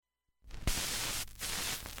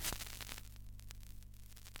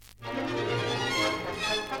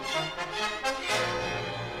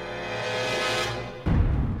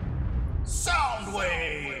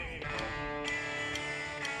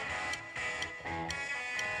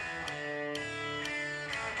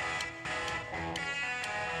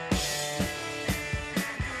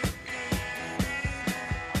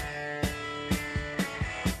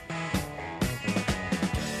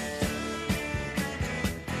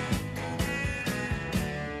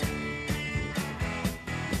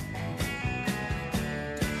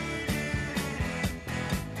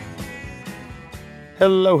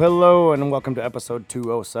Hello, and welcome to episode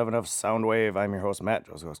 207 of Soundwave. I'm your host, Matt.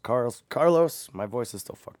 Joe's host, Carlos. My voice is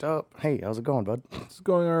still fucked up. Hey, how's it going, bud? It's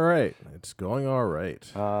going all right. It's going all right.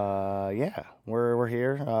 Yeah, we're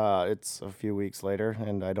here. It's a few weeks later,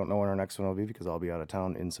 and I don't know when our next one will be because I'll be out of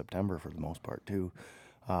town in September for the most part, too.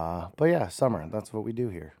 But yeah, summer. That's what we do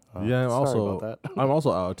here. Yeah, sorry about that. I'm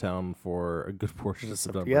also out of town for a good portion of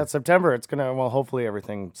September. Yeah, September. It's gonna. Well, hopefully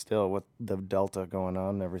everything still with the Delta going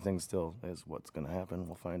on. Everything still is what's gonna happen.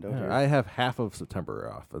 We'll find out. Yeah, Here. I have half of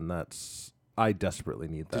September off, and I desperately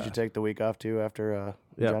need that. Did you take the week off too after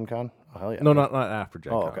Gen Con? Oh, hell yeah. No, not after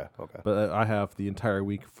Gen Con. Okay. But I have the entire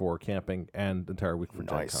week for camping and the entire week for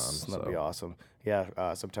Gen Con. That'd be awesome.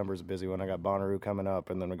 Yeah, September's a busy one. I got Bonnaroo coming up,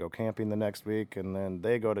 and then we go camping the next week, and then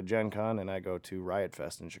they go to Gen Con, and I go to Riot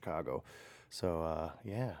Fest in Chicago. So,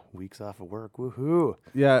 yeah, weeks off of work. Woohoo.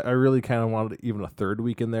 Yeah, I really kind of wanted even a third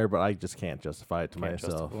week in there, but I just can't justify it to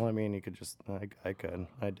myself. Well, I mean, you could just, I could.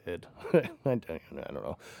 I did. I don't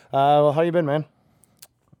know. Well, how you been, man?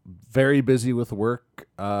 Very busy with work.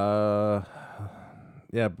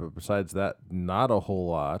 Yeah, but besides that, not a whole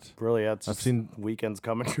lot. Really, I've seen weekends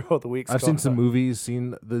coming through the weeks. I've seen some movies,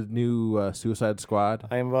 seen the new Suicide Squad.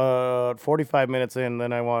 I'm about 45 minutes in,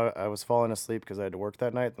 then I was falling asleep because I had to work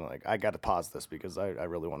that night. And I got to pause this because I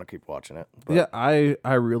really want to keep watching it. But yeah,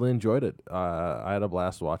 I really enjoyed it. I had a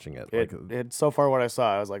blast watching it. It so far what I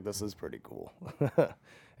saw, I was like, this is pretty cool.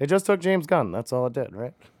 It just took James Gunn. That's all it did,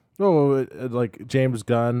 right? Oh, like James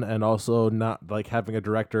Gunn, and also not like having a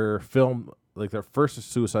director film. Like their first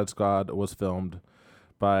Suicide Squad was filmed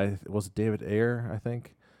by David Ayer, I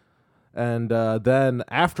think, and then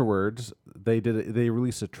afterwards they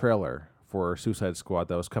released a trailer for Suicide Squad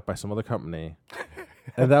that was cut by some other company,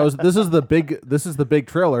 and this is the big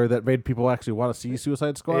trailer that made people actually want to see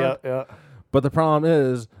Suicide Squad. Yeah. But the problem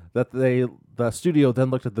is that the studio then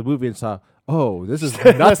looked at the movie and saw, oh, this is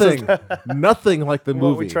nothing like the movie.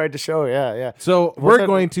 What we tried to show, yeah. So we're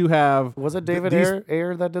going to have... Was it David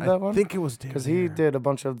Ayer that did that one? I think it was David because he did a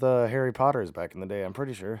bunch of the Harry Potters back in the day, I'm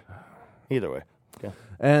pretty sure. Either way. Yeah.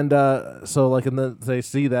 And so like, and then they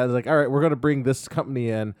see that, it's like, all right, we're going to bring this company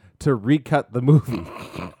in to recut the movie.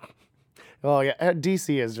 Oh yeah,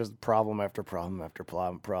 DC is just problem after problem after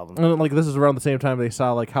problem. And like this is around the same time they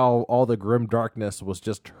saw like how all the grim darkness was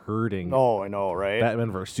just hurting. Oh, I know, right?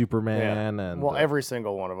 Batman vs Superman, yeah. And every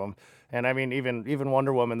single one of them. And I mean, even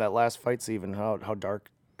Wonder Woman, that last fight's even how dark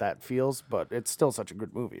that feels, but it's still such a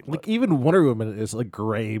good movie. Like even Wonder Woman is a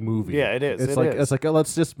gray movie. Yeah, it is. It's like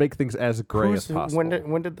let's just make things as gray as possible.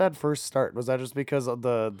 When did that first start? Was that just because of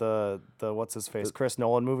the what's his face Chris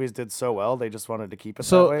Nolan movies did so well? They just wanted to keep it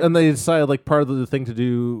that way? And they decided like part of the thing to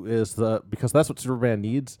do is because that's what Superman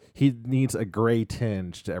needs. He needs a gray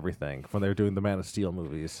tinge to everything when they're doing the Man of Steel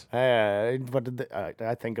movies. But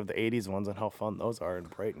I think of the '80s ones and how fun those are and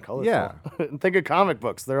bright and colorful. Yeah. Think of comic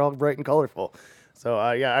books; they're all bright and colorful. So,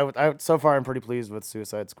 I so far I'm pretty pleased with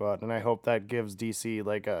Suicide Squad, and I hope that gives DC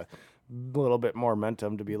like a little bit more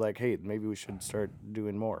momentum to be like, hey, maybe we should start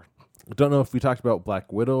doing more. I don't know if we talked about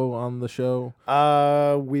Black Widow on the show.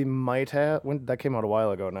 We might have. That came out a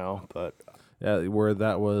while ago now, but... Yeah, where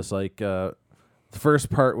that was like... the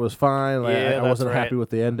first part was fine. I wasn't happy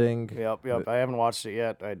with the ending. Yep. I haven't watched it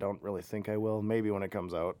yet. I don't really think I will. Maybe when it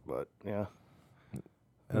comes out, but yeah.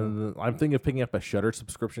 And I'm thinking of picking up a Shudder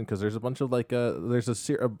subscription because there's a bunch of there's a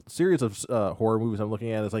series of horror movies I'm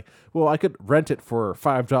looking at. It's like, well, I could rent it for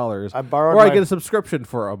 $5. I get a subscription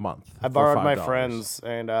for a month. I borrowed my friends,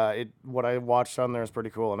 and what I watched on there is pretty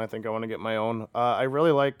cool, and I think I want to get my own. I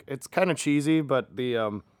really like. It's kind of cheesy, but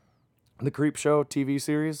the Creepshow TV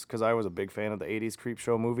series, because I was a big fan of the 80s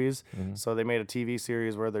Creepshow movies. Mm-hmm. So they made a TV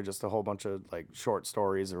series where they're just a whole bunch of like short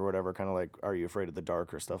stories or whatever, kind of like Are You Afraid of the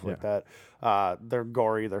Dark or stuff like that. They're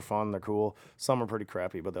gory, they're fun, they're cool. Some are pretty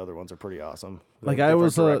crappy, but the other ones are pretty awesome. I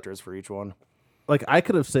was directors for each one. Like I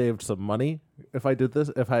could have saved some money if I did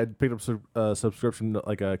this, if I had picked up a subscription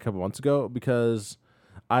like a couple months ago, because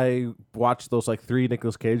I watched those like 3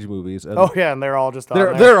 Nicolas Cage movies. And and they're all just on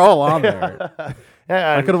there. They're all on there.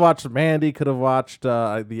 Yeah, I could have watched Mandy. Could have watched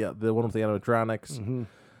the one with the animatronics. Mm-hmm.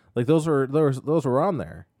 Like those were on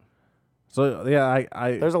there. So yeah,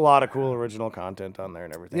 I there's a lot of cool original content on there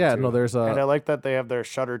and everything. Yeah, too. No, there's and I like that they have their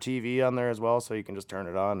Shudder TV on there as well, so you can just turn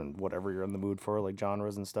it on and whatever you're in the mood for, like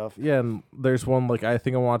genres and stuff. Yeah, and there's one like I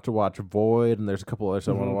think I want to watch Void, and there's a couple others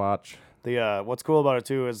I want to watch. The what's cool about it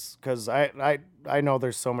too is because I know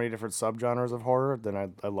there's so many different subgenres of horror. Then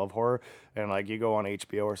I love horror, and like you go on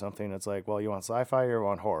HBO or something, it's like, well, you want sci-fi or you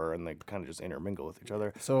want horror, and they kind of just intermingle with each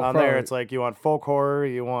other. So on probably- there, it's like you want folk horror,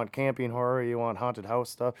 you want camping horror, you want haunted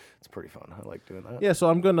house stuff. It's pretty fun. I like doing that. Yeah, so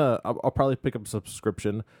I'll probably pick up a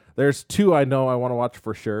subscription. There's two I know I want to watch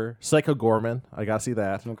for sure. Psycho Gorman, I gotta see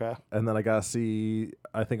that. Okay. And then I want to see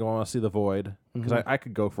The Void, because I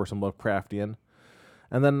could go for some Lovecraftian.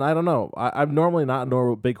 And then I don't know. I'm normally not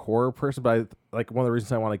a big horror person, but like one of the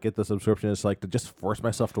reasons I want to get the subscription is like to just force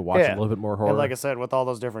myself to watch a little bit more horror. And like I said, with all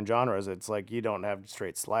those different genres, it's like you don't have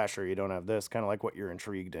straight slasher, you don't have this, kind of like what you're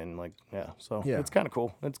intrigued in. Like, so Yeah. it's kind of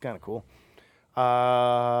cool. It's kind of cool.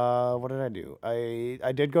 What did I do?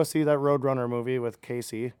 I did go see that Roadrunner movie with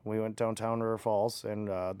Casey. We went downtown River Falls, and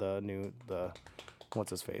the what's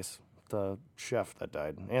his face? The chef that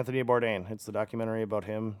died, Anthony Bourdain. It's the documentary about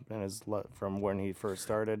him and from when he first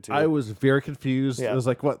started to. I was very confused. Yeah. It was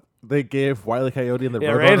like, what, they gave Wile E. Coyote in the Yeah,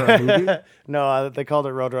 Roadrunner right? movie? No, they called it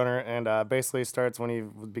Roadrunner, and basically starts when he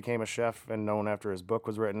became a chef and known after his book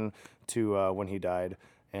was written to when he died.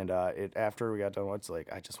 And after we got done, it's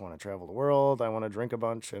like, I just want to travel the world. I want to drink a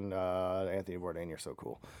bunch. And Anthony Bourdain, you're so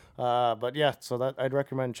cool. But yeah, so I'd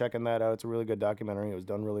recommend checking that out. It's a really good documentary. It was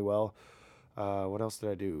done really well. What else did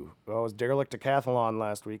I do? Well, it was Derelict Decathlon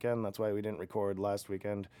last weekend. That's why we didn't record last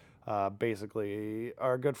weekend. Basically,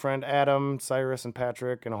 our good friend Adam, Cyrus, and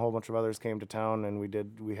Patrick, and a whole bunch of others came to town, and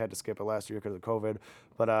we had to skip it last year because of COVID.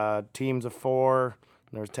 But teams of 4.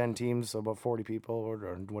 There's 10 teams, so about 40 people or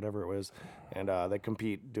whatever it was, and they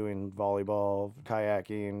compete doing volleyball,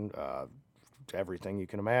 kayaking, everything you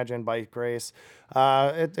can imagine, bike race.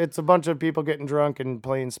 It's a bunch of people getting drunk and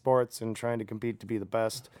playing sports and trying to compete to be the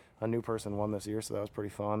best. A new person won this year, so that was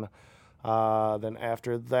pretty fun. Then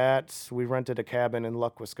after that, we rented a cabin in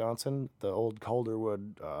Luck, Wisconsin, the old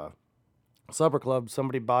Calderwood Supper Club.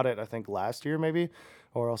 Somebody bought it, I think, last year maybe,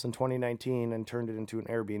 or else in 2019, and turned it into an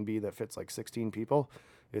Airbnb that fits like 16 people.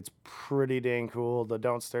 It's pretty dang cool. The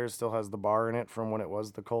downstairs still has the bar in it from when it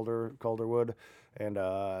was the Calderwood, and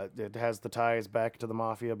it has the ties back to the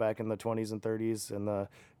mafia back in the 20s and 30s, and I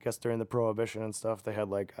guess during the Prohibition and stuff, they had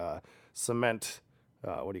like cement.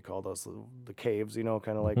 What do you call those? The caves,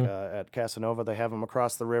 kind of like at Casanova. They have them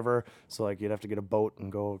across the river, so like you'd have to get a boat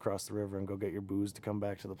and go across the river and go get your booze to come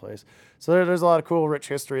back to the place. So there's a lot of cool, rich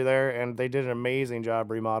history there, and they did an amazing job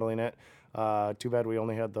remodeling it. Too bad we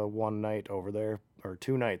only had the one night over there, or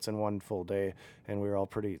 2 nights and 1 full day, and we were all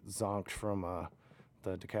pretty zonked from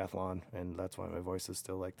the decathlon, and that's why my voice is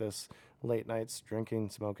still like this. Late nights, drinking,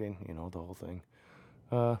 smoking, the whole thing.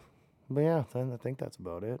 But yeah, then I think that's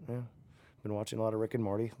about it. Yeah. Been watching a lot of Rick and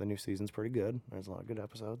Morty. The new season's pretty good. There's a lot of good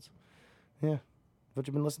episodes. Yeah. What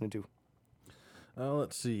you been listening to?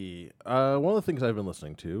 Let's see. One of the things I've been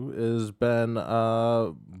listening to has been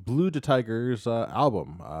Blue to Tiger's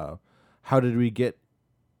album. How Did We Get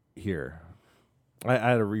Here? I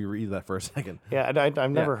had to reread that for a second. Yeah, I've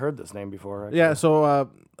never heard this name before. Actually. Yeah, so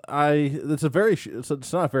it's a very it's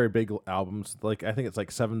not a very big album. It's like, I think it's like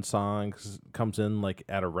 7 songs. Comes in like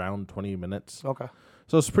at around 20 minutes. Okay.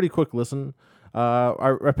 So it's a pretty quick listen.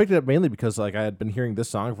 I picked it up mainly because like I had been hearing this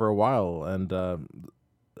song for a while, and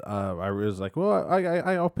I was like, well,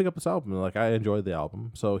 I'll pick up this album. Like, I enjoyed the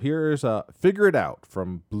album. So here's "Figure It Out"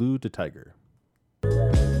 from Blue to Tiger.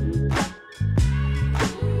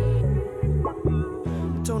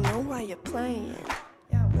 Don't know why you're playing.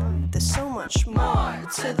 There's so much more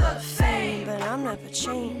to the fame, but I'm never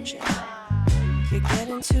changing. You're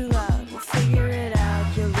getting too loud, we'll figure it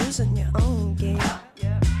out. You're losing your own game.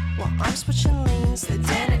 While I'm switching lanes the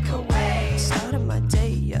Danica way. Starting my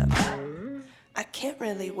day up, I can't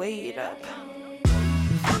really wait up.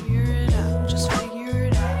 Figure it out, just figure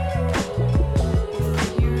it out.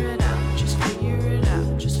 Figure it out, just figure it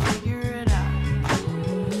out, just figure it out.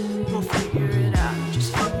 We'll figure it out,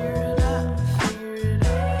 just figure it out, figure it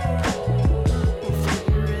out. We'll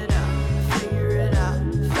figure it out, figure it out,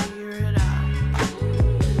 figure it out.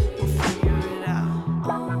 We'll figure it out.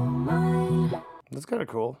 All mine. That's kind of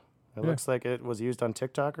cool. It looks like it was used on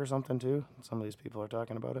TikTok or something too. Some of these people are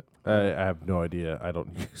talking about it. I have no idea. I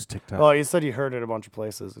don't use TikTok. Well, you said you heard it a bunch of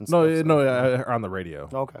places. And no, stuff, no, on the radio.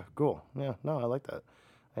 Okay, cool. Yeah, no, I like that.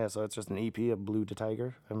 Yeah, so it's just an EP of Blue to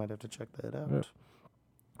Tiger. I might have to check that out.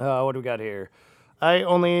 What do we got here? I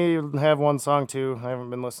only have one song too. I haven't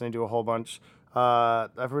been listening to a whole bunch.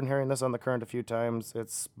 I've been hearing this on The Current a few times.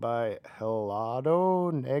 It's by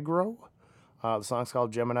Helado Negro. The song's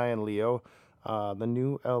called Gemini and Leo. The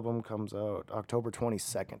new album comes out October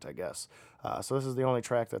 22nd, I guess. So this is the only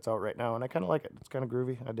track that's out right now, and I kind of like it. It's kind of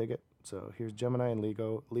groovy. I dig it. So here's Gemini and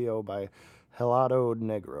Leo by Helado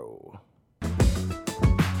Negro.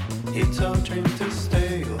 It's our dream to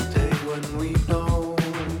stay all day when we know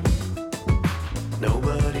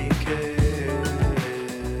nobody cares,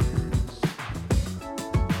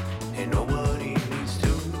 and nobody needs to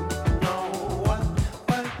know what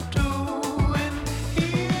we're doing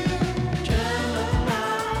here.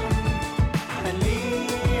 Gemini and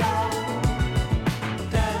Leo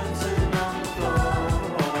dancing on the floor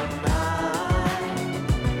all night.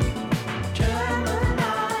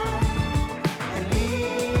 Gemini and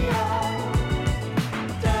Leo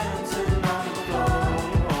dancing on the floor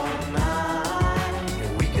all night.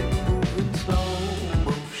 And we can move in slow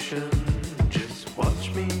motion, just watch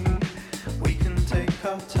me. We can take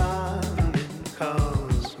our time in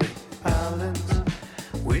cosmic balance.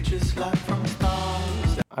 We just like from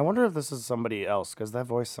stars. I wonder if this is somebody else, because that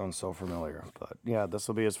voice sounds so familiar. But yeah, this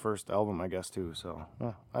will be his first album, I guess, too. So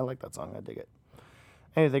yeah, I like that song. I dig it.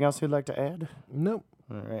 Anything else you'd like to add? Nope.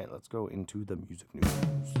 All right, let's go into the music news.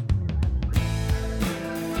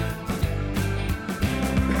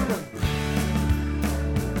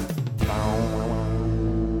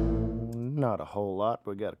 Not a whole lot.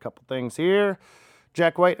 We got a couple things here.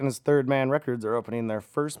 Jack White and his Third Man Records are opening their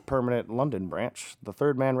first permanent London branch. The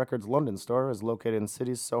Third Man Records London store is located in the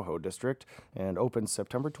city's Soho district and opens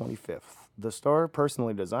September 25th. The store,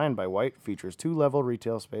 personally designed by White, features 2-level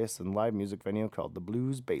retail space and live music venue called the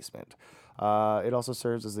Blues Basement. It also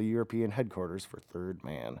serves as the European headquarters for Third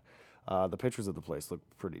Man. The pictures of the place look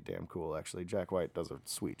pretty damn cool, actually. Jack White does a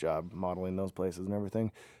sweet job modeling those places and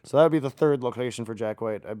everything. So that would be the third location for Jack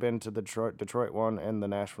White. I've been to the Detroit one and the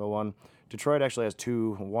Nashville one. Detroit actually has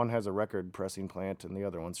two. One has a record pressing plant, and the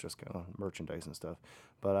other one's just kind of merchandise and stuff.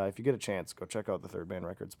 But if you get a chance, go check out the Third Man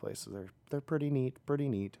Records places. They're pretty neat, pretty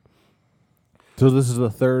neat. So this is the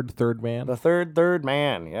third man? The third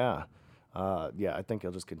man, yeah. Yeah, I think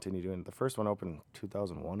he'll just continue doing it. The first one opened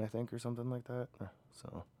 2001, I think, or something like that.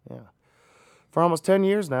 So, yeah. For almost 10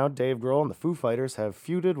 years now, Dave Grohl and the Foo Fighters have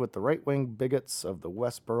feuded with the right-wing bigots of the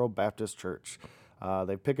Westboro Baptist Church.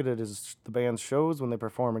 They've picketed the band's shows when they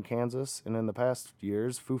perform in Kansas, and in the past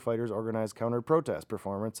years, Foo Fighters organized counter-protest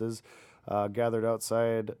performances, gathered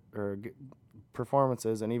outside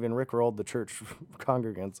performances, and even rickrolled the church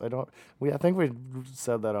congregants. I think we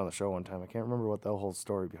said that on the show one time. I can't remember what the whole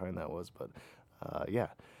story behind that was, but yeah.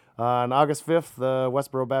 On August 5th, the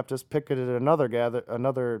Westboro Baptist picketed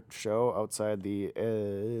another show outside the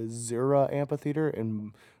Zura Amphitheater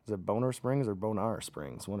in, is it Boner Springs or Bonar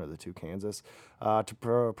Springs, one of the two, Kansas, to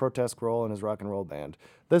protest Grohl and his rock and roll band.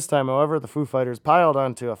 This time, however, the Foo Fighters piled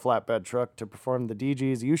onto a flatbed truck to perform the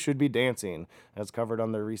DG's "You Should Be Dancing," as covered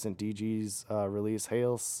on their recent DG's release,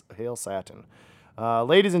 Hail Satin.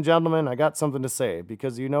 Ladies and gentlemen, I got something to say,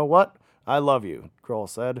 because you know what? I love you, Grohl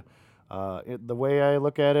said. The way I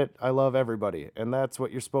look at it, I love everybody, and that's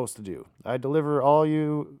what you're supposed to do. I deliver all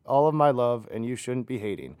of my love, and you shouldn't be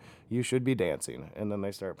hating. You should be dancing. And then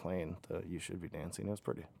they start playing the "You Should Be Dancing." It was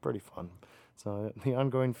pretty fun. So the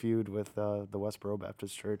ongoing feud with the Westboro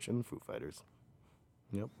Baptist Church and the Foo Fighters.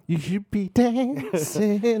 Yep. You should be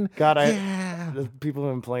dancing. God, yeah. People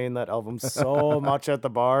have been playing that album so much at the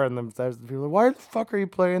bar, and then people are like, "Why the fuck are you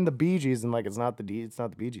playing the Bee Gees?" And like, it's not the Bee Gees,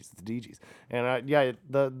 it's the DGs. And yeah,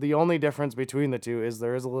 the only difference between the two is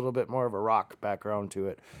there is a little bit more of a rock background to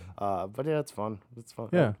it. But yeah, it's fun. It's fun.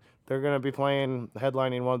 Yeah. They're gonna be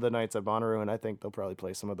headlining one of the nights at Bonnaroo, and I think they'll probably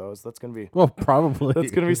play some of those. That's gonna be probably.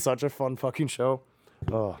 That's gonna be such a fun fucking show.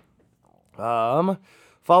 Oh.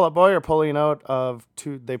 Fall Out Boy are pulling out of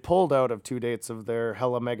they pulled out of 2 dates of their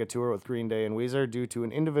Hella Mega Tour with Green Day and Weezer due to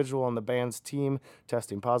an individual on the band's team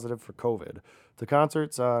testing positive for COVID. The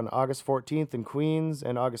concerts on August 14th in Queens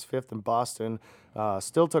and August 5th in Boston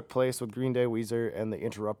still took place with Green Day, Weezer, and the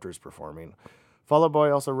Interrupters performing. Fall Out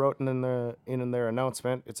Boy also wrote in their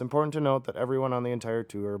announcement, "It's important to note that everyone on the entire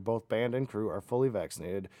tour, both band and crew, are fully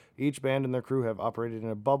vaccinated. Each band and their crew have operated in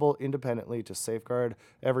a bubble independently to safeguard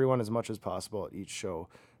everyone as much as possible at each show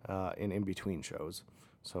and in between shows."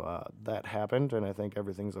 So that happened, and I think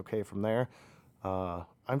everything's okay from there.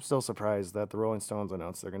 I'm still surprised that the Rolling Stones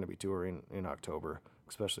announced they're going to be touring in October,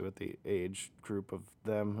 especially with the age group of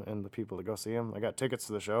them and the people that go see them. I got tickets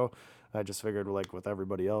to the show. I just figured, like with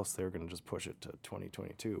everybody else, they were going to just push it to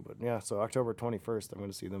 2022. But yeah, so October 21st, I'm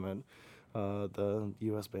going to see them at the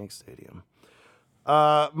U.S. Bank Stadium.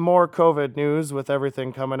 More COVID news with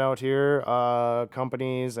everything coming out here.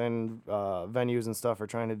 Companies and venues and stuff are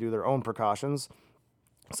trying to do their own precautions.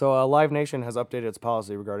 So Live Nation has updated its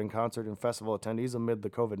policy regarding concert and festival attendees amid the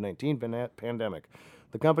COVID-19 pandemic.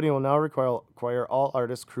 The company will now require all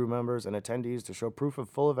artists, crew members, and attendees to show proof of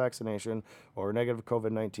full vaccination or negative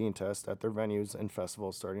COVID-19 test at their venues and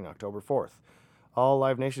festivals starting October 4th. All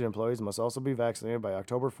Live Nation employees must also be vaccinated by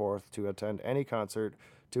October 4th to attend any concert,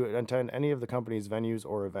 to attend any of the company's venues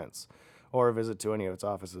or events, or visit to any of its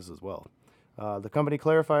offices as well. The company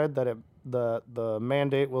clarified that the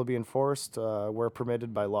mandate will be enforced where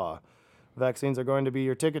permitted by law. Vaccines are going to be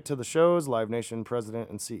your ticket to the shows, Live Nation President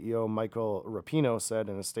and CEO Michael Rapino said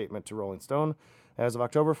in a statement to Rolling Stone. As of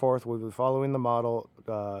October 4th, we'll be following the model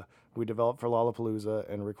we developed for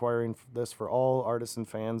Lollapalooza and requiring this for all artists and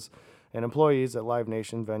fans and employees at Live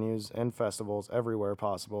Nation venues and festivals everywhere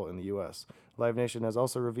possible in the U.S. Live Nation has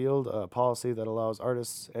also revealed a policy that allows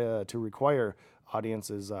artists to require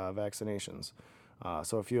audiences' vaccinations.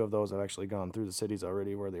 So a few of those have actually gone through the cities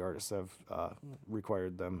already where the artists have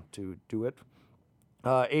required them to do it.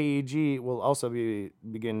 AEG will also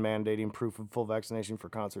begin mandating proof of full vaccination for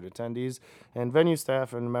concert attendees and venue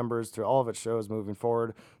staff and members to all of its shows moving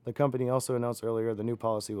forward. The company also announced earlier the new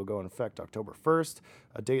policy will go in effect October 1st,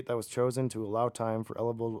 a date that was chosen to allow time for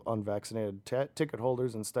eligible unvaccinated ticket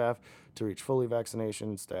holders and staff to reach fully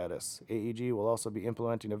vaccination status. AEG will also be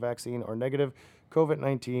implementing a vaccine or negative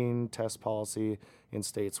COVID-19 test policy in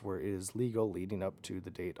states where it is legal leading up to the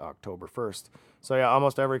date October 1st. So yeah,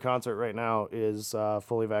 almost every concert right now is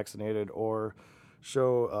fully vaccinated or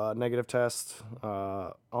show negative test.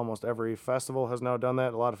 Almost every festival has now done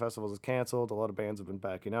that. A lot of festivals have canceled. A lot of bands have been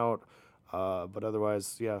backing out. But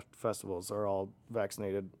otherwise, yeah, festivals are all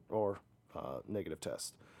vaccinated or negative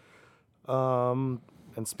test.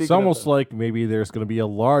 And speaking It's almost like maybe there's going to be a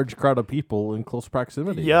large crowd of people in close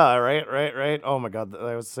proximity. Yeah, right. Oh my God,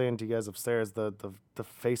 I was saying to you guys upstairs, the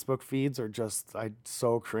Facebook feeds are just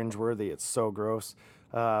so cringeworthy. It's so gross.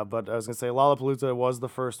 But I was gonna say Lollapalooza was the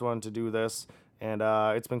first one to do this, and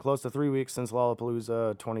it's been close to 3 weeks since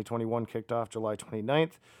Lollapalooza 2021 kicked off July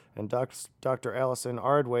 29th. And Dr. Allison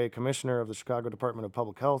Ardway, commissioner of the Chicago Department of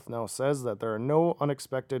Public Health, now says that there are no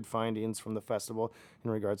unexpected findings from the festival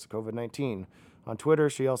in regards to COVID-19. On Twitter,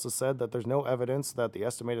 she also said that there's no evidence that the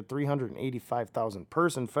estimated 385,000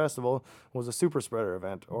 person festival was a super spreader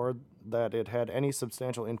event or that it had any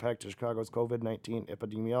substantial impact to Chicago's COVID-19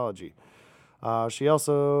 epidemiology. She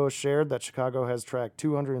also shared that Chicago has tracked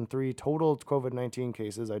 203 total COVID-19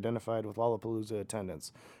 cases identified with Lollapalooza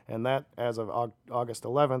attendance, and that as of August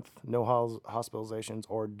 11th, no hospitalizations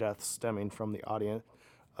or deaths stemming from the audience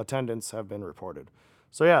attendance have been reported.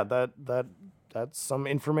 So yeah, that's some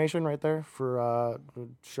information right there for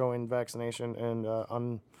showing vaccination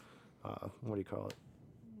and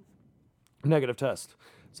negative test.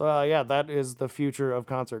 So yeah, that is the future of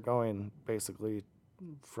concert going basically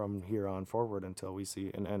from here on forward until we see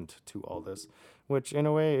an end to all this. Which in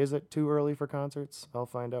a way, is it too early for concerts? I'll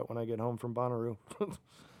find out when I get home from Bonnaroo.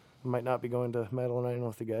 Might not be going to Metal Night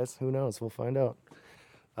with you guys. Who knows? We'll find out.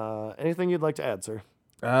 Anything you'd like to add, sir?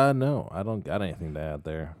 No, I don't got anything to add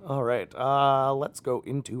there. All right, let's go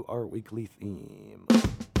into our weekly theme.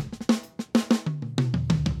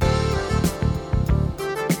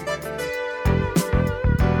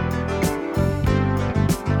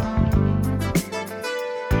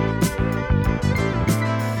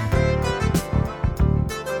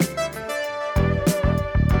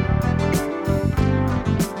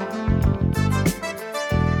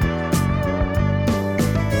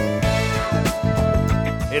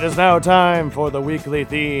 It is now time for the weekly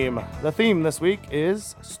theme. The theme this week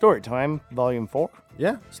is Storytime Volume 4.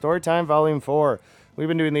 Yeah. Storytime Volume 4. We've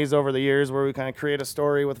been doing these over the years where we kind of create a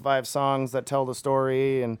story with 5 songs that tell the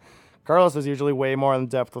story, and Carlos is usually way more in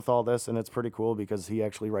depth with all this, and it's pretty cool because he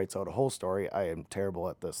actually writes out a whole story. I am terrible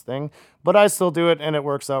at this thing, but I still do it, and it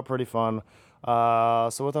works out pretty fun.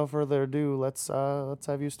 So without further ado, let's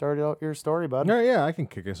have you start out your story, bud. Yeah, I can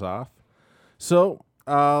kick us off. So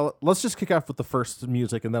let's just kick off with the first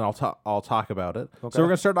music, and then I'll talk about it. Okay. So we're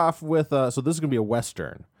gonna start off with so this is gonna be a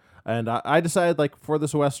Western, and I decided like for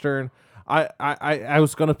this Western, I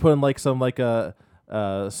was gonna put in like some the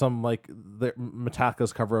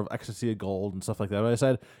Metallica's cover of Ecstasy of Gold and stuff like that. But I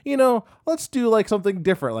said, let's do like something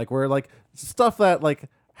different, like where like stuff that like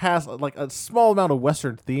has like a small amount of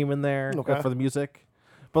Western theme in there for the music.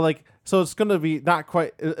 But like, so it's gonna be not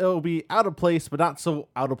quite. It'll be out of place, but not so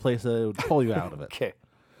out of place that it would pull you out of it. Okay.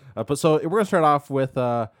 But so we're gonna start off with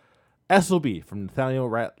SOB from Nathaniel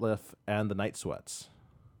Rateliff and the Night Sweats,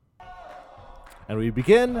 and we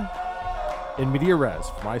begin in media res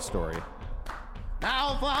for my story.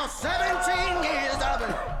 Now for 17 years I've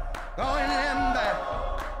been going in there.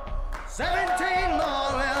 17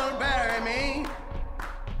 more will bury me.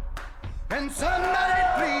 And somebody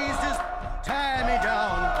please just tie me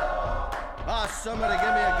down. Oh, somebody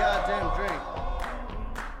give me a goddamn drink.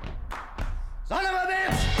 Son of a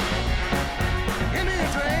bitch, give me a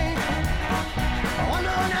drink. One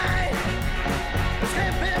more night,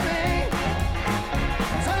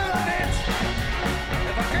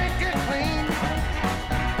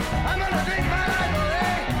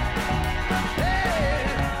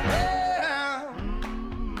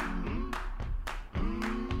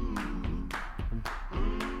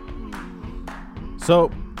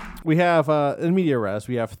 So we have, in media res,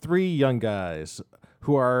 we have three young guys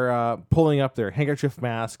who are pulling up their handkerchief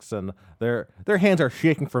masks, and their hands are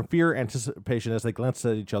shaking from fear and anticipation as they glance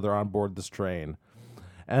at each other on board this train.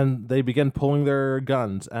 And they begin pulling their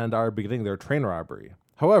guns and are beginning their train robbery.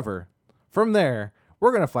 However, from there,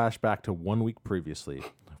 we're going to flash back to 1 week previously,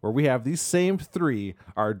 where we have these same three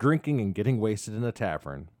are drinking and getting wasted in a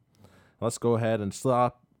tavern. Let's go ahead and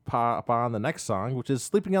pop on the next song, which is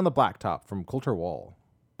Sleeping on the Blacktop from Coulter Wall.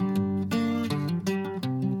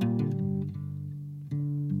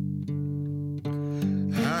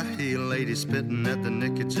 High heel lady spitting at the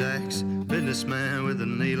Nicky Jacks, businessman with a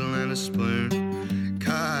needle and a spoon,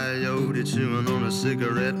 coyote chewing on a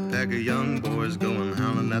cigarette, pack of young boys going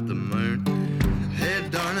howling at the moon. Hey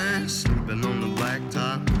darling, sleeping on the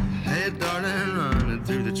blacktop. Hey darling, running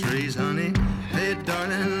through the trees, honey. Hey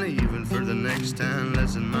darling, leaving for the next town.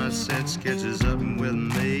 Listen, my sense catches up with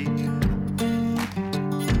me.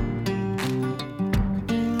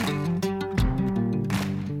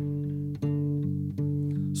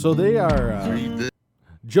 So they are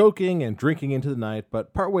joking and drinking into the night,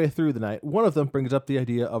 but partway through the night, one of them brings up the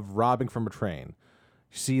idea of robbing from a train.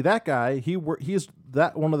 See, that guy, he's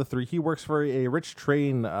that one of the three. He works for a rich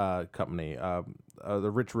train company,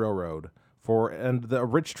 the Rich Railroad, and the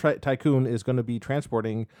rich tycoon is going to be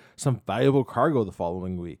transporting some valuable cargo the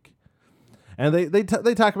following week. And they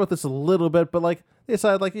talk about this a little bit, but like they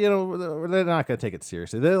decide, like, you know, they're not going to take it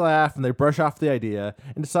seriously. They laugh and they brush off the idea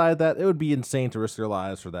and decide that it would be insane to risk their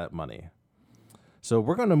lives for that money. So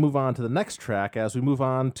we're going to move on to the next track as we move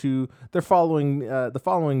on to the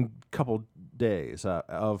following couple days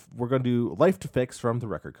we're going to do Life to Fix from the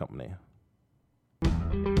record company.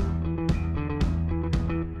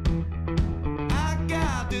 I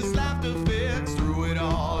got this life to fix, threw it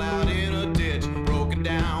all out in a ditch, broken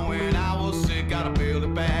down when I was sick, gotta build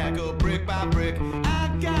it back up brick by brick.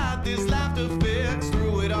 I got this life to fix,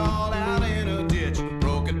 threw it all out in a ditch,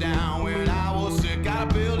 broken down when I was sick,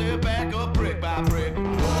 gotta build it back up brick by brick.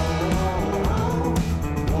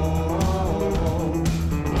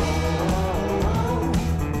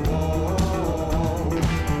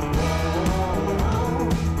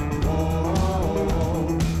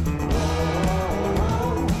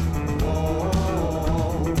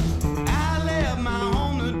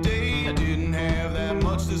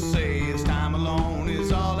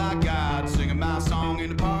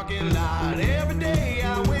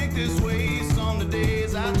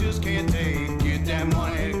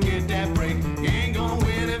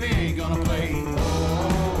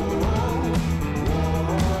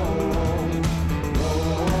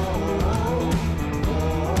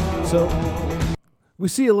 So we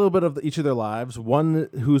see a little bit of each of their lives. One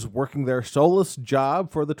who's working their soulless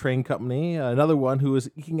job for the train company, another one who is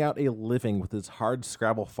eking out a living with his hard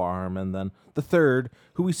scrabble farm, and then the third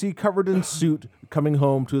who we see covered in soot coming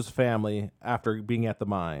home to his family after being at the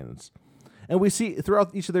mines. And we see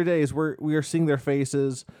throughout each of their days we are seeing their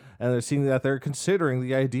faces, and they're seeing that they're considering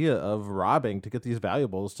the idea of robbing to get these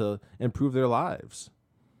valuables to improve their lives.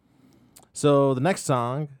 So the next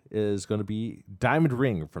song is going to be Diamond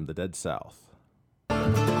Ring from the Dead South.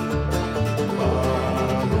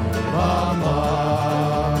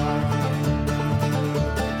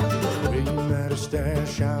 William had a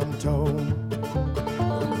stash, I'm told.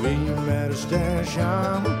 William had a stash,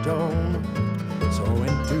 I'm told. So I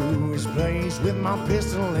went to his place with my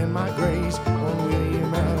pistol and my grace. Oh,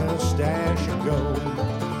 William had a stash of gold.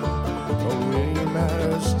 Oh, William had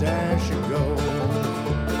a stash of gold.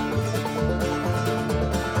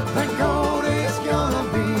 That gold is gonna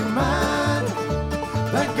be mine.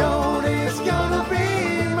 That gold is gonna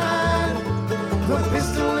be mine. The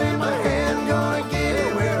pistol in my hand, gonna get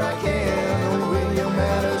it where I can. Oh, William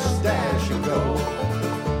had a stash of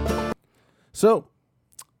gold. So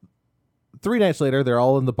 3 nights later, they're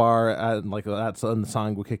all in the bar, and like that's when the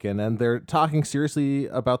song will kick in, and they're talking seriously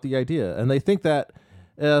about the idea, and they think that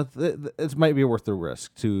it might be worth the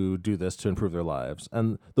risk to do this to improve their lives.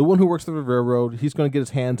 And the one who works for the railroad, he's going to get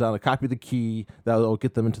his hands on a copy of the key that will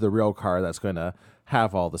get them into the rail car that's going to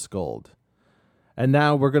have all this gold. And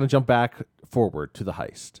now we're going to jump back forward to the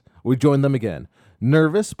heist. We join them again.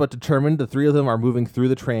 Nervous but determined, the three of them are moving through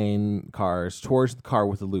the train cars towards the car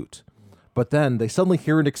with the loot. But then they suddenly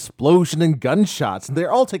hear an explosion and gunshots, and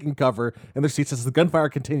they're all taking cover in their seats as the gunfire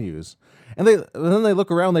continues. And then they look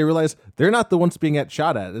around, and they realize they're not the ones being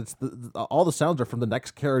shot at. It's all the sounds are from the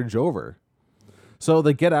next carriage over. So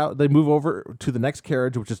they get out, they move over to the next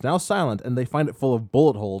carriage, which is now silent, and they find it full of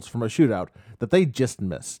bullet holes from a shootout that they just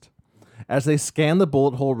missed. As they scan the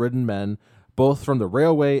bullet hole-ridden men, both from the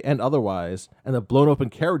railway and otherwise, and the blown open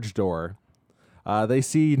carriage door, They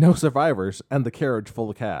see no survivors and the carriage full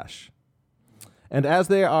of cash. And as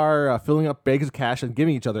they are filling up bags of cash and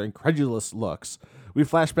giving each other incredulous looks, we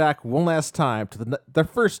flash back one last time to their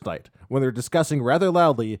first night when they're discussing rather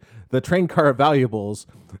loudly the train car valuables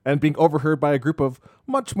and being overheard by a group of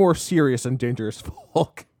much more serious and dangerous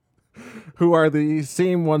folk who are the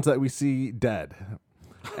same ones that we see dead.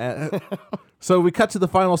 So we cut to the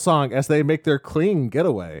final song as they make their clean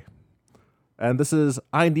getaway. And this is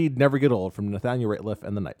I Need Never Get Old from Nathaniel Rateliff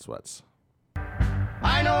and the Night Sweats.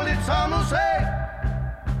 I know that some will say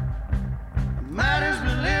matters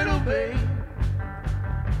but little, babe.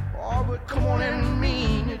 Oh, but come on and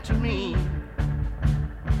mean it to me.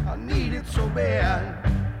 I need it so bad.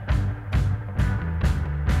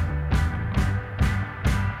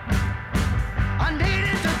 I need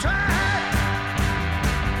it to try.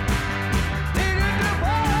 Need it to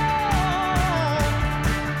fall.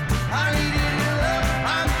 I need it in love.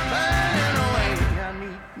 I'm burning away. I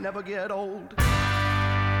need never get old.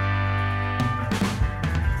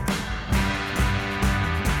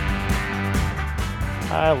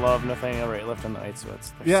 I love Nathaniel Rateliff and the Night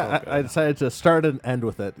Sweats. They're Yeah, so good. I decided to start and end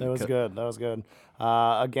with it. That was good. That was good.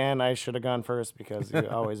 Again, I should have gone first because you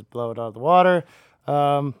always blow it out of the water.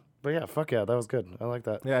 But yeah, fuck yeah, that was good. I like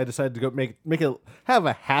that. Yeah, I decided to go make it have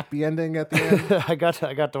a happy ending at the end. I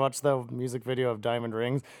got to watch the music video of Diamond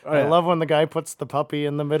Rings. Oh, I yeah. love when the guy puts the puppy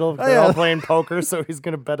in the middle. They're yeah. all playing poker, so he's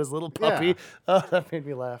gonna bet his little puppy. Yeah. Oh, that made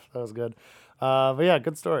me laugh. That was good. But yeah,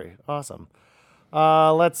 good story. Awesome.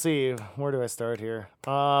 Let's see. Where do I start here?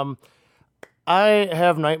 I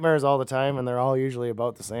have nightmares all the time, and they're all usually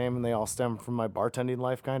about the same, and they all stem from my bartending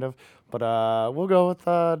life, kind of. But we'll go with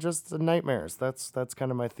just the nightmares. That's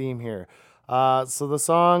kind of my theme here. So the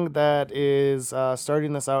song that is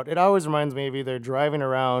starting this out, it always reminds me of either driving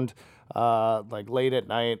around like late at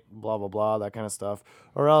night, blah, blah, blah, that kind of stuff.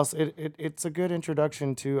 Or else it's a good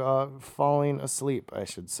introduction to falling asleep, I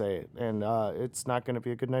should say. And it's not going to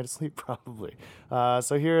be a good night of sleep, probably.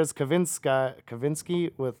 So here is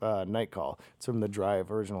Kavinsky with Night Call. It's from the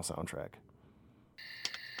Drive original soundtrack.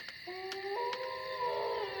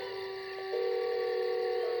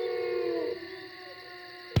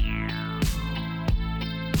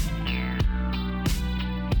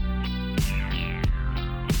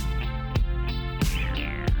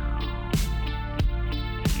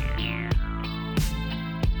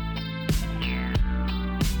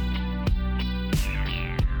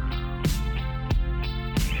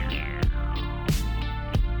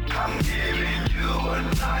 I'm giving you a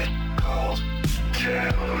night call to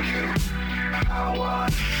tell you how I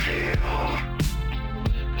feel.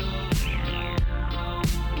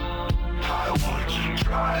 I want to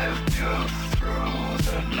drive you through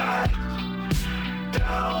the night,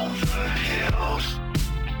 down the hills.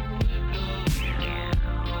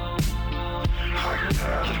 I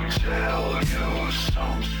gotta tell you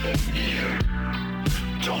something you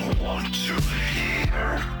don't want to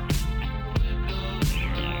hear.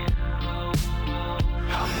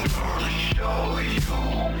 I'm gonna show you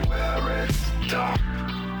where it's dark,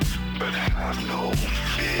 but have no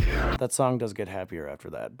fear. That song does get happier after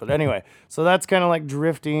that. But anyway, so that's kind of like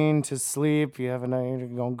drifting to sleep. You have a night,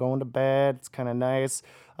 you're going to bed. It's kind of nice.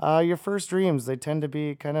 Your first dreams, they tend to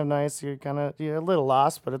be kind of nice. You're a little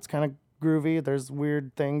lost, but it's kind of groovy. There's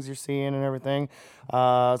weird things you're seeing and everything.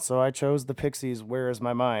 So I chose the Pixies' Where Is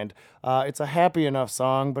My Mind. It's a happy enough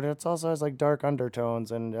song, but it also has like dark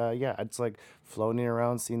undertones. And yeah, it's like floating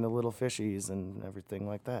around, seeing the little fishies and everything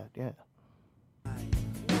like that. Yeah.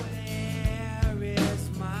 Where is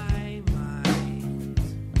my mind?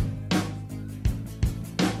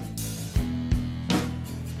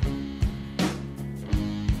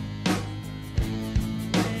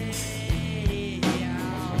 Way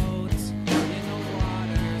out in the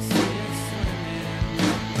water, still swimming.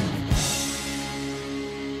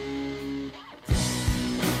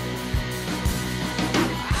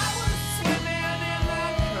 I was swimming in the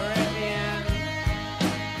Caribbean.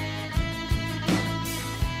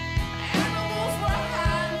 Animals were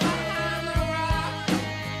hiding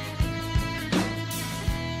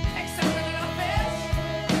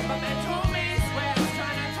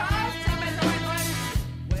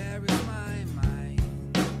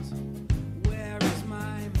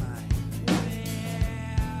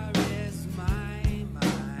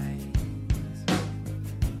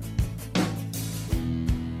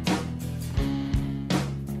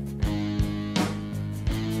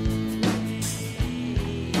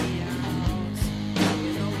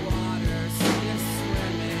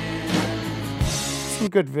some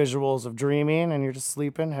good visuals of dreaming, and you're just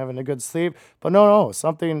sleeping, having a good sleep. But no,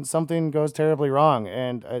 something goes terribly wrong,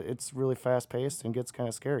 and it's really fast paced and gets kind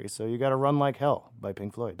of scary. So you got to Run Like Hell by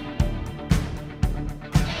Pink Floyd.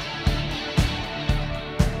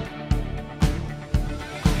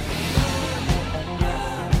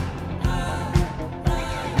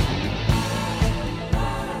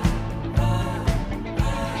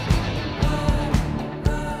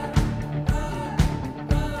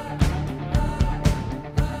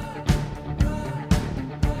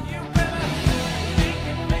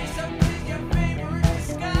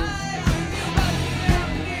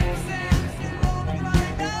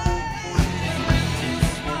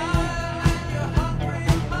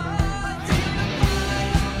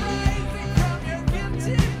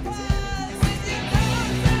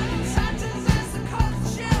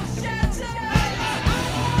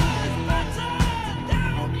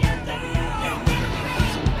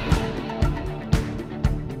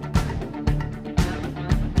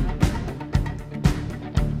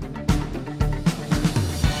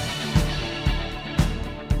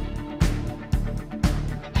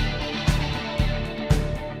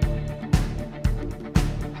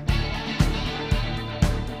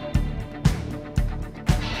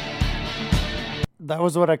 That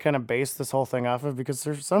was what I kind of based this whole thing off of, because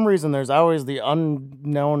for some reason there's always the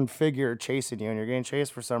unknown figure chasing you, and you're getting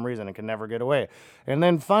chased for some reason and can never get away. And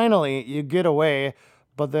then finally you get away,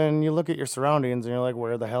 but then you look at your surroundings and you're like,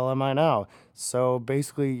 where the hell am I now? So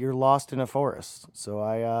basically you're lost in a forest. So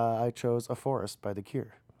I chose A Forest by The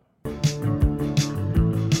Cure.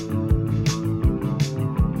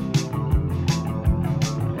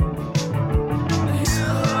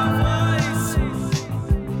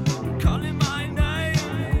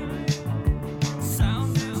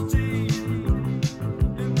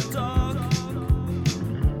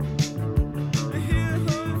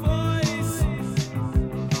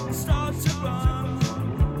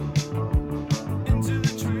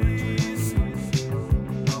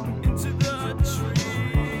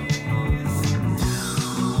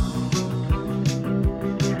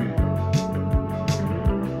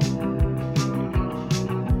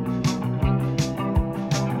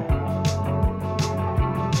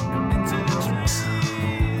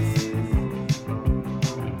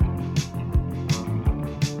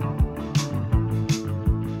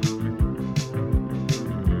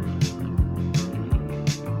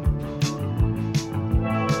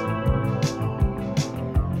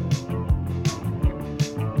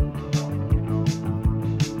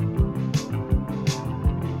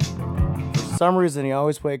 Some reason you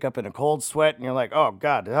always wake up in a cold sweat and you're like, oh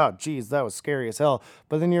God, oh geez, that was scary as hell.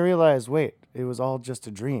 But then you realize, wait, it was all just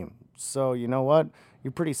a dream. So you know what?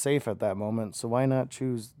 You're pretty safe at that moment. So why not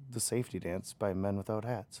choose The Safety Dance by Men Without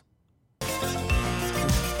Hats? We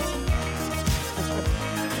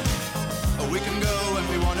can go if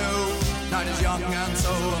we want to. Night is young and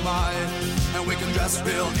so am I. And we can dress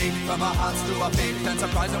real neat from our hearts to our feet and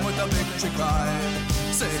surprise them with a victory cry.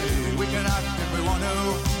 Say we can act if we want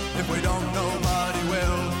to. If we don't, nobody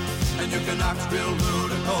will. And you can act real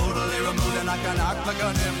rude and totally removed, and I can act like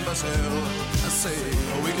an imbecile. I say,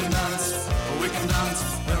 we can dance,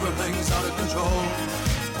 everything's out of control.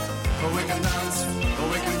 We can dance,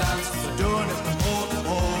 we're doing it from pole to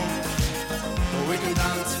pole. We can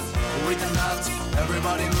dance,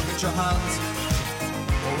 everybody look at your hands.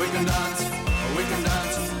 We can dance,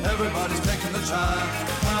 everybody's taking the chance.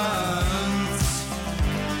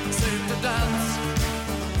 Safe to dance.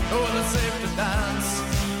 Oh, it's safe to dance.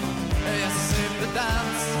 Yes, it's safe to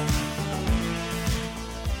dance.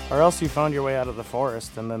 Or else you found your way out of the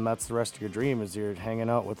forest, and then that's the rest of your dream, is you're hanging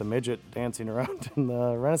out with a midget dancing around in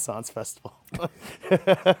the Renaissance Festival.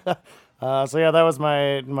 So yeah, that was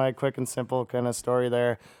my quick and simple kind of story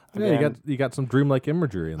there. Yeah, Again, you got some dreamlike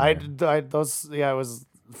imagery in there. it was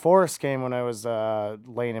Forest came when I was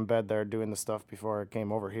laying in bed there doing the stuff before I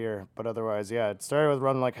came over here. But otherwise, yeah, it started with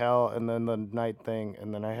Run Like Hell, and then the night thing,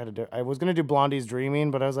 and then I was gonna do Blondie's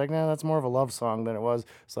Dreaming, but I was like, nah, that's more of a love song than it was.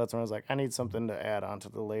 So that's when I was like, I need something to add onto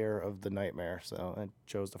the layer of the nightmare. So I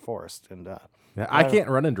chose The Forest, and Yeah, I can't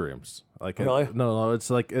run in dreams. Like Really? No,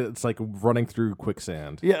 it's like running through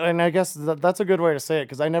quicksand. yeah, and I guess that's a good way to say it,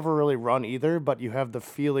 because I never really run either, but you have the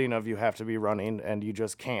feeling of you have to be running, and you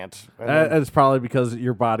just can't. And then- It's probably because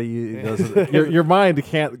your body doesn't. your mind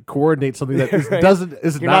can't coordinate something that Right.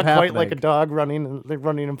 is You're not not happening. quite like a dog running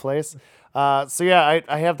in place. So yeah,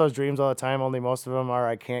 I have those dreams all the time. Only most of them are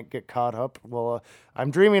I can't get caught up. Well, I'm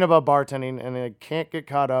dreaming about bartending and I can't get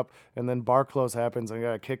caught up, and then bar close happens and I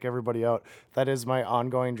gotta kick everybody out. That is my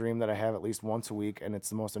ongoing dream that I have at least once a week, and it's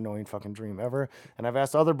the most annoying fucking dream ever. And I've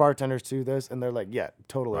asked other bartenders to do this, and they're like, yeah,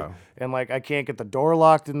 totally. Wow. And like I can't get the door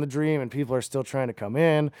locked in the dream, and people are still trying to come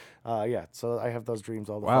in. Yeah, so I have those dreams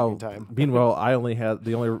all the Wow. fucking time. Meanwhile, I only had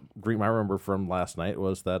the only dream I remember from last night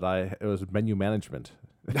was that it was menu management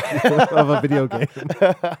of a video game.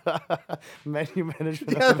 Menu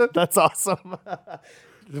management. That's awesome.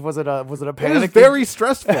 Was it a It was panic? very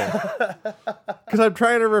stressful because I'm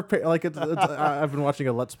trying to repair. Like I've been watching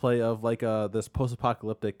a let's play of like this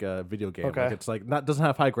post-apocalyptic video game. Okay. Like it's like doesn't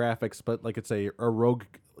have high graphics, but like it's a rogue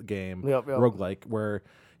game, Yep. roguelike, where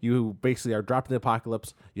you basically are dropped in the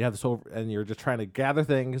apocalypse. You have this whole, and you're just trying to gather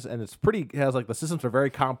things, and it has like the systems are very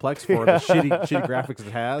complex for the shitty graphics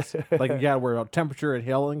it has. Like you gotta worry about temperature and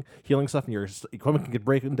healing stuff, and your equipment can get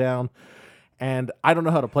breaking down. And I don't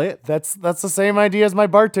know how to play it. That's the same idea as my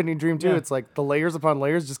bartending dream too. Yeah. It's like the layers upon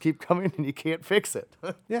layers just keep coming and you can't fix it.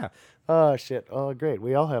 Yeah. Oh shit. Oh great.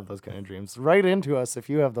 We all have those kind of dreams. Write into us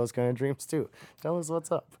if you have those kind of dreams too. Tell us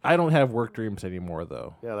what's up. I don't have work dreams anymore,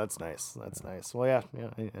 though. Yeah, that's nice. That's nice. Well, yeah,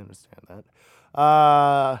 I understand that.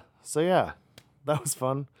 So yeah, that was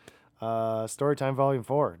fun. Storytime Volume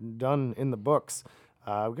 4 done in the books.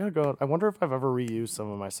 We gotta go. I wonder if I've ever reused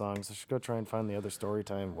some of my songs. I should go try and find the other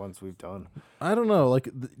Storytime ones we've done. I don't know. Like,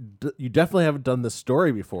 you definitely haven't done this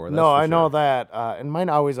story before. That's No, for I know sure. that. And mine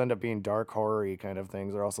always end up being dark horror-y kind of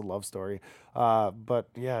things. They're also love story. But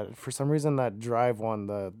yeah, for some reason that Drive one,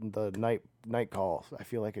 the night call, I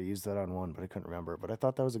feel like I used that on one, but I couldn't remember. But I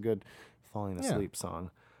thought that was a good falling asleep song.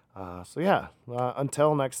 So yeah,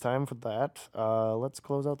 until next time for that, let's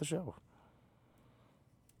close out the show.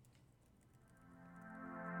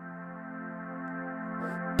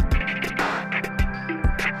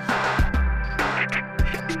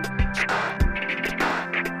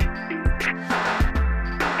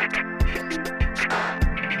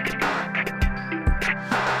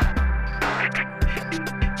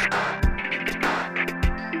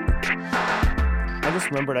 I just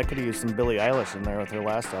remembered I could have used some Billie Eilish in there with her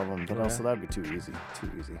last album, but also that'd be too easy.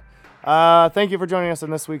 Thank you for joining us in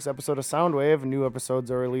this week's episode of Soundwave. New episodes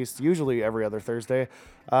are released usually every other Thursday.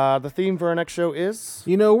 The theme for our next show is...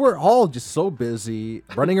 You know, we're all just so busy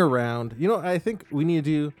running around. You know, I think we need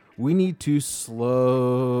to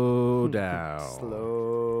slow down.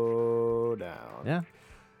 Slow down. Yeah.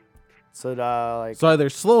 So, So either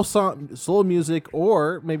slow music,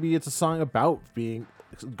 or maybe it's a song about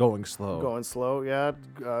going slow. going slow, yeah.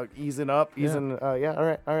 Easing up,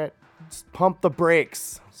 yeah, all right. Just pump the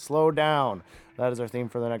brakes. Slow down. That is our theme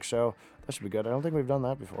for the next show. That should be good. I don't think we've done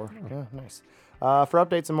that before. Yeah, nice. For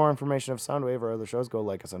updates and more information of Soundwave or other shows, go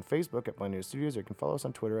like us on Facebook at Blind Ninja Studios, or you can follow us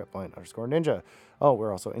on Twitter at blind_ninja. Oh,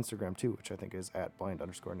 we're also Instagram too, which I think is at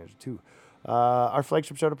blind_ninja2. Our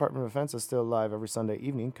flagship show, Department of Defense, is still live every Sunday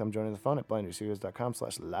evening. Come join in the fun at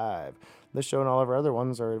blindstudios.com/live. This show and all of our other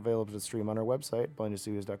ones are available to stream on our website,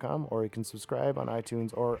 blindstudios.com, or you can subscribe on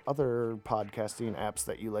iTunes or other podcasting apps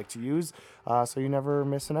that you like to use, so you never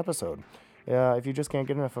miss an episode. If you just can't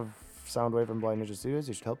get enough of Soundwave and Blind Ninja Studios,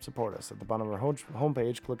 you should help support us. At the bottom of our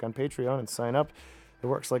homepage, click on Patreon and sign up. It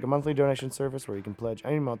works like a monthly donation service where you can pledge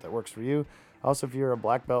any amount that works for you. Also, if you're a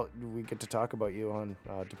black belt, we get to talk about you on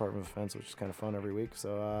Department of Defense, which is kind of fun every week.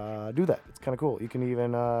 So do that. It's kind of cool. You can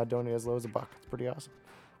even donate as low as $1. It's pretty awesome.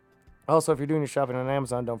 Also, if you're doing your shopping on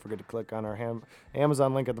Amazon, don't forget to click on our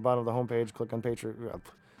Amazon link at the bottom of the homepage. Click on Patreon.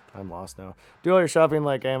 I'm lost now. Do all your shopping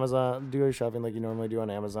like Amazon. Do all your shopping like you normally do on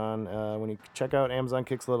Amazon. When you check out, Amazon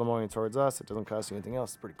kicks a little money towards us. It doesn't cost you anything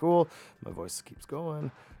else. It's pretty cool. My voice keeps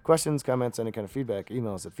going. Questions, comments, any kind of feedback,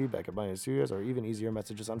 email us at feedback@blindstudios, or even easier,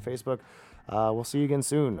 messages on Facebook. We'll see you again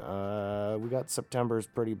soon. We got September's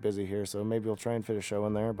pretty busy here, so maybe we'll try and fit a show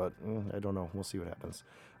in there, but I don't know. We'll see what happens.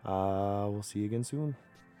 We'll see you again soon.